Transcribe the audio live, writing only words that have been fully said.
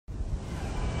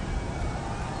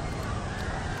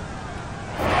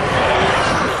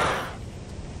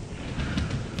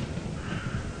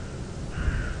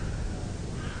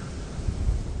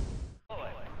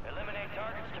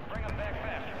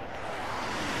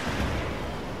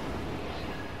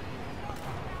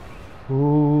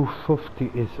Ooh, 50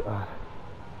 is Sure.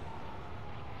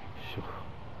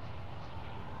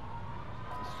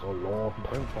 It's so long.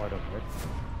 Don't fight us, right?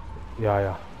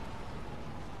 Yeah.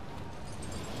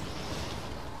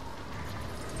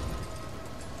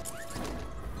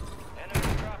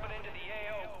 Enemy dropping into the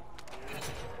AO.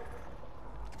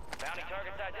 Bounty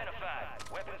targets identified.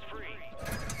 Weapons free.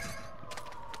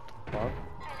 Fuck.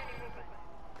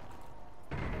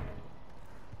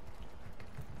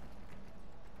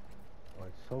 Oh,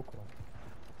 it's so cool.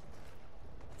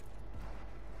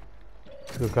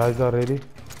 You guys are ready?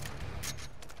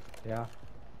 Yeah.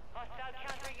 Hostile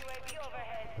counter UAV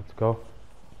overhead. Let's go.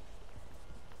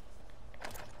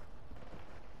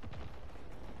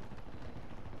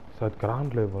 It's at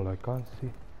ground level, I can't see.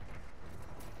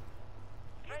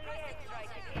 Friendly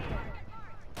airstrike in the air.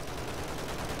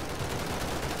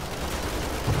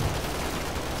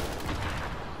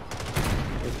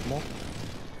 It's more.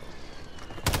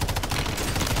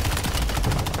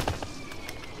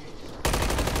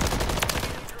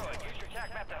 Destroyed. Use your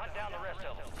tac map to hunt down the rest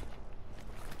of them.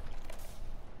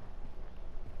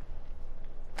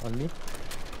 On me?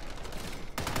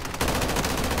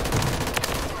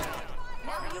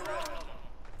 Marking the rest of them.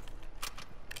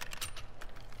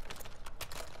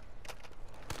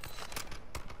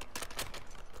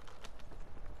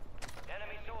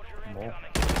 Enemy soldier More.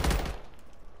 incoming.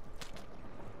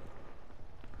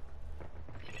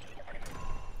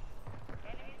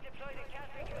 Enemies deployed a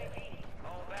counter UAV.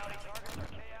 All bounty targets are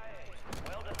KIA.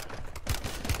 Well done.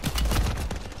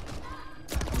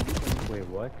 Wait,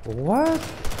 what? What?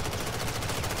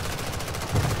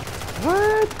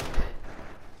 What?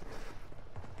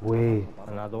 Wait.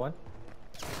 Another one?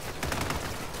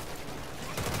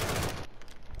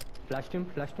 Flashed him,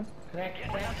 flashed him. Get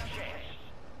down to chance.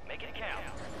 Make it count.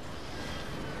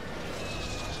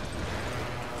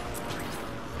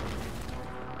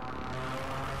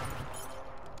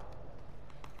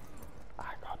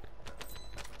 I got it.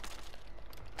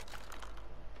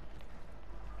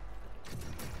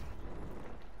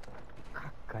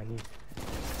 Kani.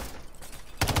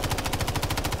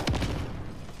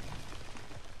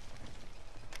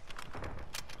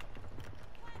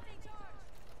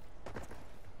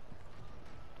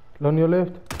 On your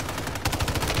left.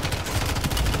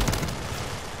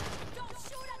 Don't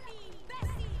shoot at me,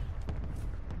 Bessie!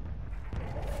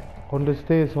 On the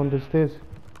stairs, on the stairs.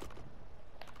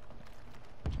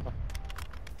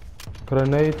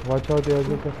 Grenade, watch out, yeah,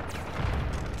 Zucker.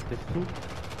 This two?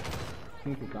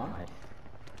 Think you gone? Nice.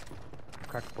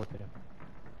 Crack spotted him.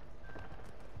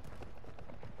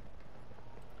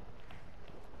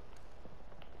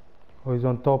 Oh, he's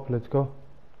on top, let's go.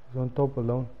 He's on top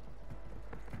alone.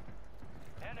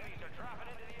 Enemies are dropping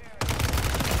into the air.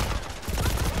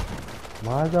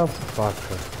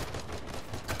 Motherfucker.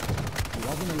 He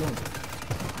wasn't alone.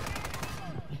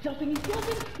 He's jumping!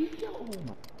 Oh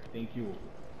my. Thank you.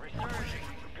 Resurging.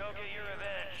 Go get your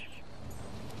revenge.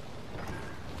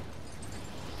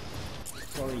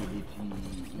 Sorry, did he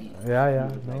Yeah,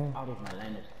 was no. like out of my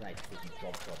line of sight because he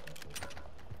drop shot and so.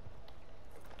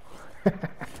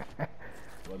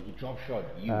 Well, he drop shot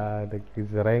you. He's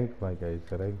ranked, my guy,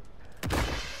 he's ranked.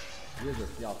 Here's a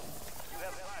selfie. You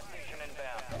have fire station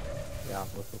inbound. Yeah,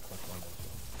 also confirmed.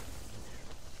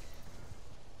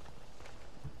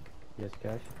 Yes,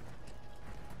 cash.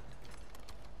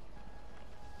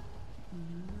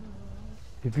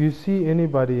 If you see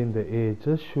anybody in the air,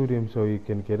 just shoot him so you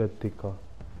can get a ticker.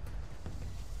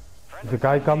 The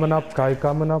guy coming up, Friendly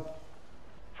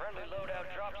loadout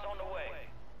drops on the way.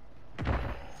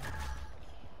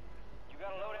 You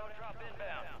got a loadout drop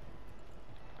inbound.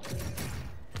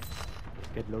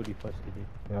 Get loaded first, today.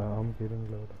 Yeah, I'm getting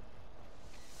loaded.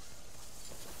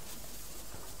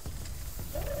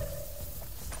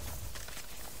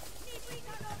 Need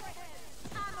recon overhead!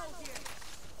 Ammo here!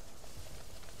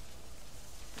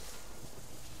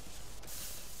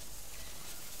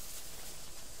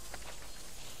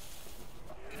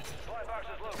 Supply box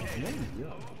is located. Yeah.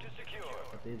 Move to secure.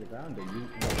 Stay the ground, but you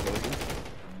not loaded.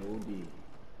 Loaded.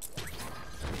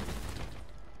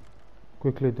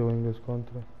 Quickly doing this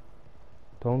contra.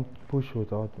 Don't push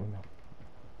without me now.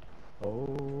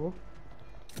 Oh.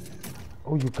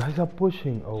 Oh, you guys are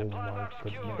pushing. Oh Supply my box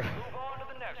secure. Move goodness. on to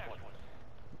the next one.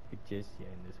 It's just here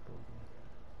in this building.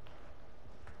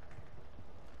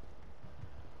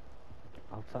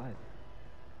 Outside.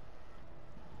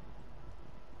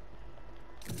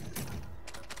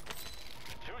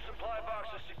 Two supply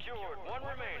boxes secured. One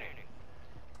remaining.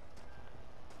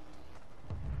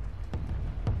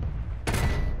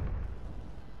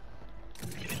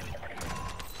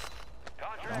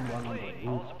 Contract complete.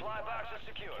 All supply boxes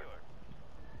secured.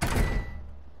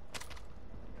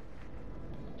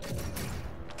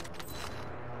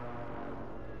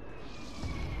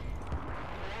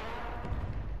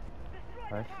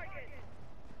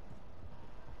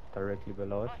 directly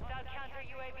below us. Hostile counter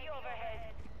UAV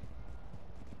overhead.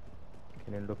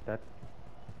 Can you look that?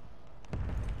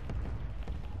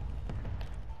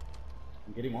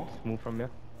 I'm getting off. Move from here.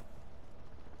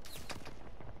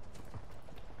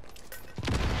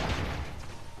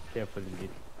 Careful indeed.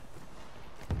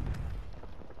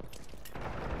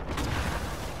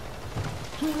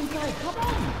 Two inside, come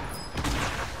on!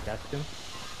 Catch him.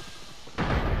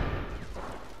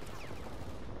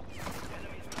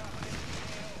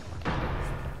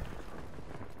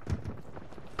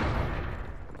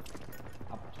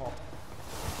 Up top.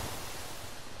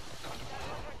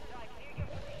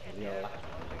 Yeah.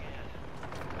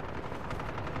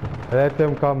 Let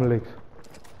them come, Lex.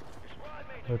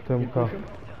 Let them come.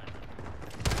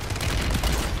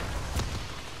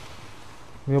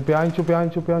 You're behind you,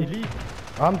 behind you, behind you. Elite.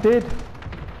 I'm dead.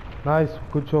 Nice,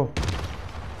 good job.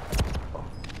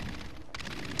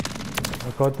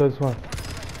 I got this one.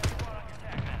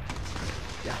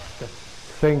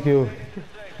 Thank you.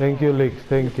 Thank you, Lex.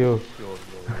 Thank you.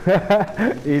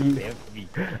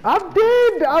 I'm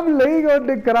dead. I'm laying on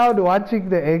the ground watching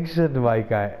the action, my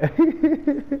guy.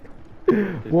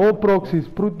 More proxies.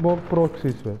 Put more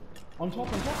proxies, man. On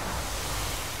top, on top.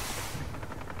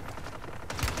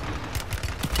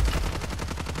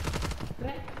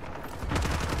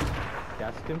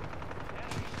 Cast him.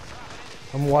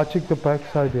 I'm watching the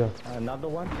backside here. Another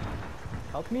one.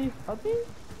 Help me, help me.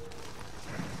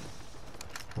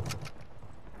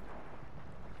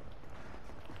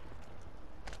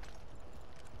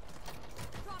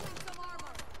 Dropping some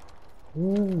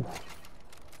armor. Ooh.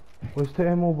 Where's the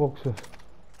ammo boxes?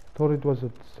 Thought it was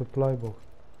a supply box.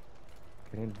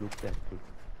 Can you look that too?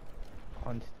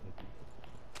 Constantly.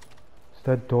 It's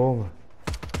that door, man.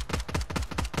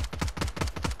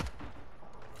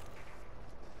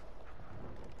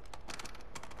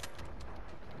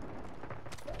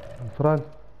 In front.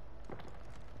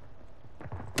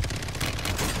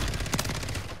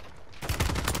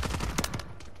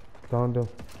 Down there.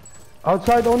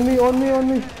 Outside, on me, on me, on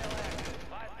me.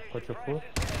 Got your full?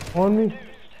 On me. Enemies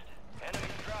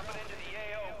dropping into the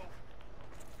AO.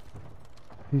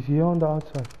 He's here on the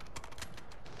outside.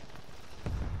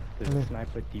 There's a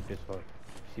sniper deep as well.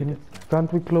 See Can that you, sniper?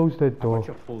 can't we close that I door? got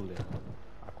your full there.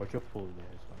 I got your full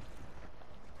there as well.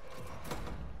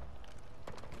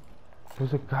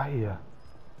 There's a guy here.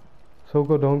 So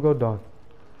go, don't go down.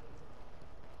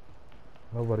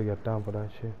 Nobody got time for that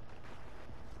shit.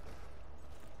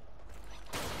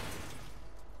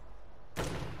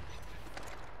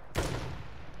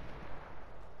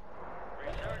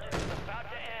 Resurgence is about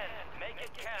to end. Make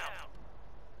it count.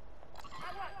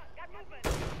 Got movement.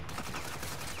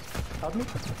 Help me.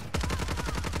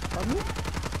 Help me.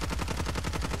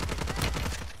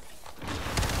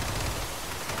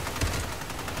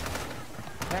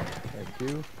 Thank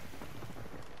you.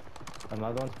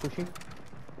 Another one's pushing.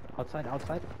 Outside,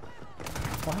 outside.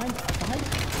 Behind, behind.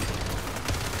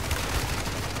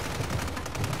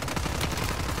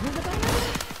 There's a guy there.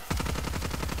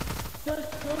 Go.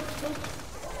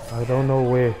 I don't know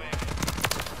where. Good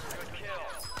kill.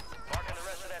 Marking the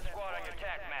rest of that squad on your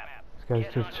attack map. This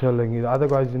guy's just chilling. The other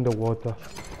guy's in the water.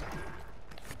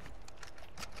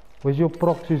 Where's your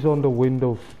proxies on the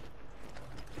windows?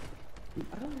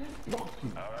 I don't have blocks.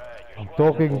 Alright, I'm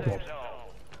talking to zone.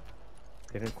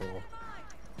 Didn't go.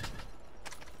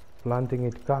 planting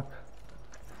it cock.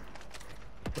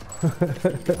 Fire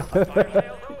sales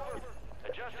over.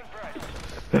 Adjusting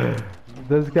price.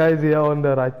 This guy's here on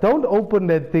the right. Don't open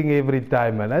that thing every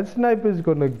time, man. That sniper's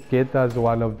gonna get us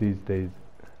one of these days.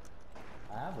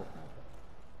 I have a sniper.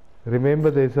 Remember,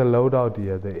 there's a loadout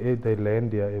here. They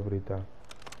land here every time.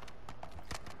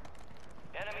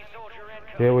 Enemy soldier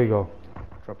incoming. Here we go.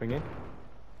 Dropping in.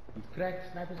 He's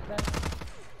cracked, sniper's cracked.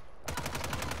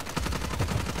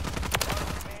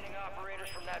 Remaining operators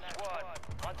from that squad.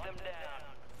 Hunt them down.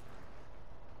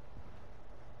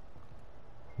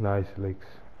 Nice legs.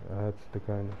 That's the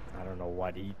kind of. I don't know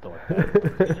what he thought.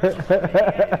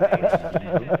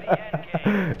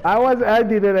 I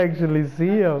didn't actually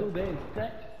see So him. there, he's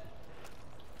cracked.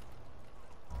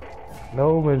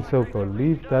 No, man, Soko,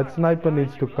 leave. That sniper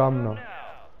needs to come now.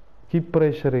 Keep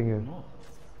pressuring him. No.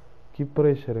 Keep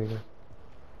pressuring him.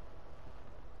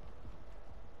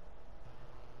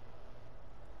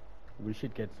 We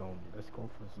should get zone. Let's go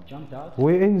for zone. Jumped out.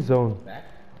 We're in zone. Back.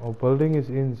 Our building is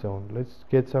in zone. Let's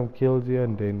get some kills here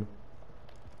and then,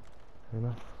 you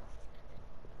know.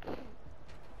 The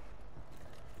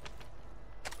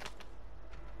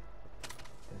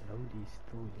load is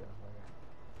through here.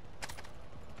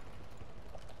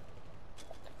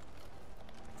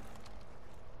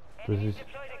 This is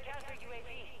Deploy the counter UAV.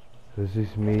 this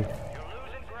is me. You're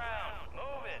losing ground.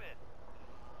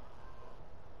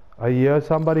 I hear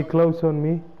somebody close on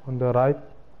me, on the right.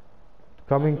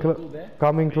 Coming closer,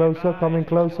 coming closer.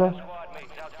 Squad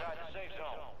mates outside the safe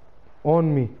zone.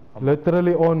 On me,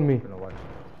 literally on me. Gonna watch.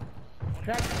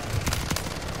 Crack.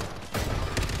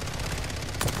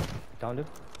 Down him.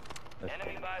 Let's go.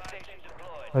 Enemy buy station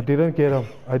deployed. I didn't get him.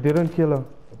 I didn't kill him.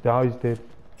 Now he's dead.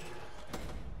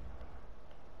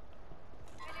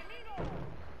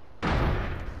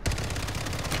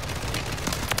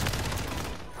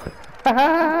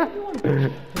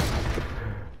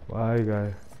 My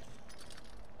guy.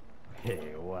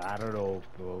 Hey, well, I don't know,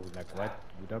 bro. Like, what?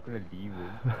 We're not gonna leave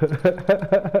him.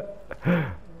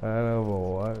 I don't know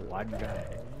what. One guy.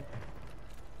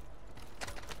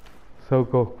 So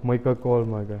go, make a call,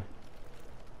 my guy.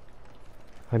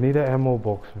 I need an ammo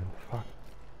box, man. Fuck.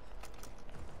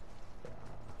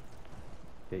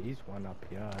 There is one up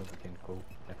here. We can go.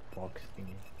 That box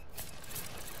thingy.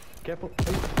 Careful.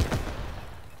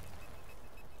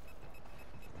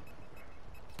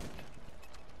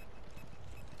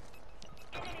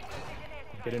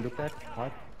 Get in, look at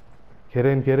hard. Get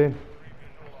in, get in.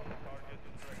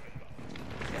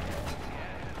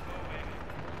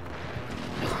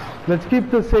 Let's keep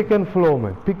the second floor,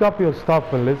 man. Pick up your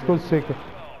stuff and let's go second.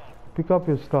 Pick up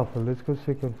your stuff and let's go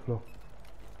second floor.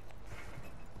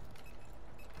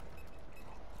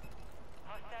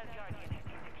 Hostile Guardian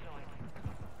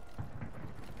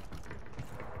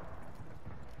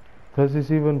deployed. This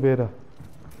is even better.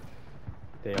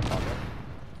 They are power.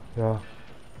 Yeah.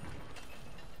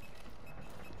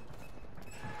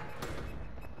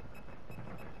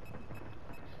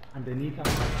 Underneath us,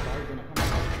 guys gonna come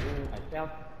out. Oh, I felt.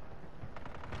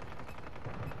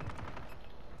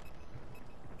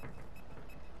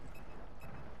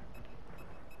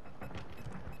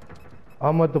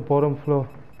 I'm at the bottom floor.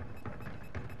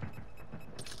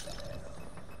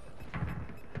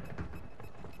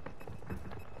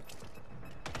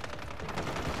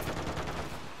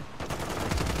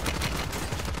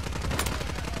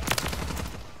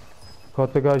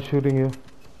 Got the guy shooting you.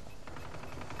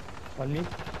 On me.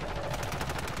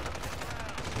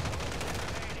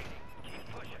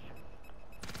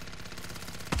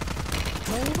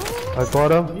 I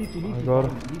got him. I got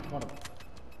him.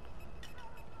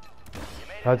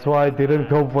 That's why I didn't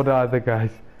go for the other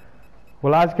guys.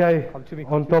 Well, last guy Come to me.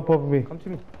 on top of me. Come to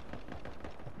me.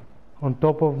 On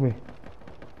top of me.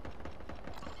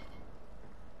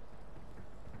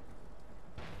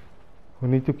 We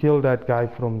need to kill that guy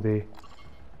from there.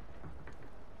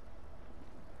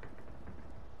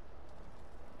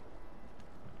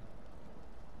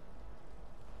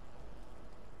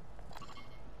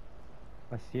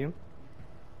 I see him.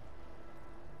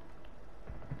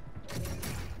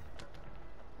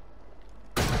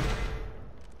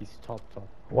 He's top.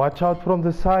 Watch out from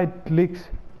the side, Licks.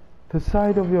 The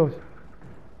side of yours.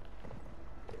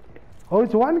 Oh,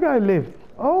 it's one guy left.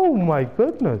 Oh my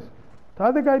goodness. The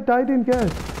other guy died in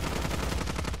gas.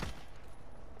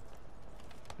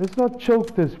 Let's not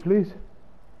choke this, please.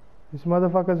 These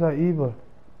motherfuckers are evil.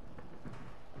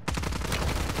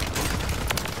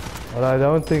 But I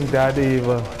don't think that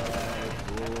evil.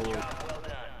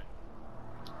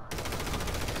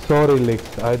 Sorry,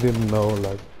 Licks. I didn't know,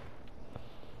 like.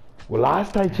 Well,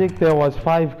 last I checked, there was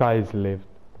 5 guys left.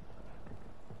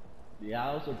 Yeah,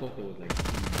 I also thought there was like.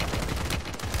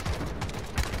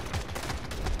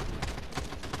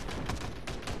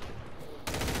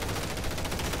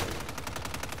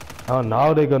 Oh,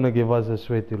 now they're gonna give us a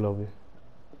sweaty lobby.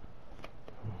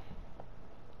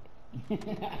 You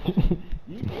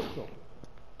think so?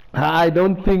 I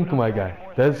don't think, my guy.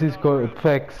 This is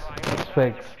facts. It's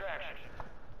facts.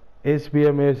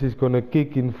 SBMS is gonna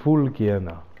kick in full gear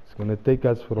now. It's gonna take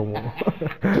us from.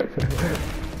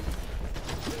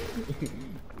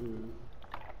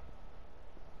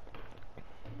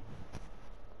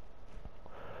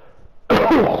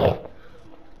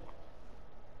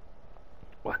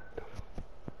 What?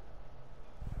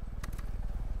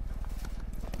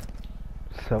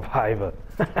 Survivor.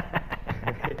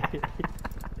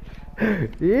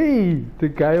 Hey, the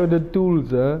guy on the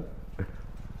tools, huh?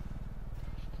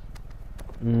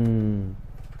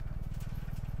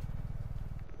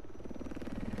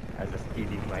 I was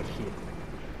stealing my shit.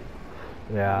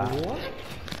 Yeah.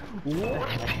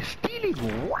 Stealing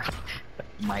what?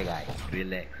 My guy,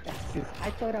 relax.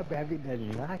 I thought I'm having a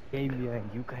luck game here and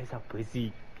you guys are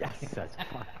busy. That's such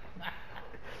fun.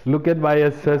 Look at my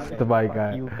assist, my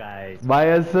guy. You guys. My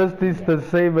assist is the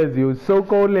same as you.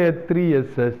 Soko only had 3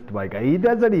 assists, my guy. He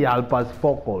doesn't help us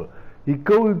fuck all. He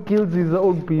kills his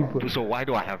own people. So why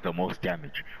do I have the most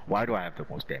damage? Why do I have the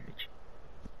most damage?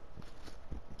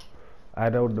 I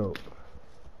don't know.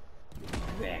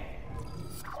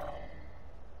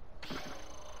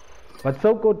 But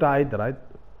Soko died, right?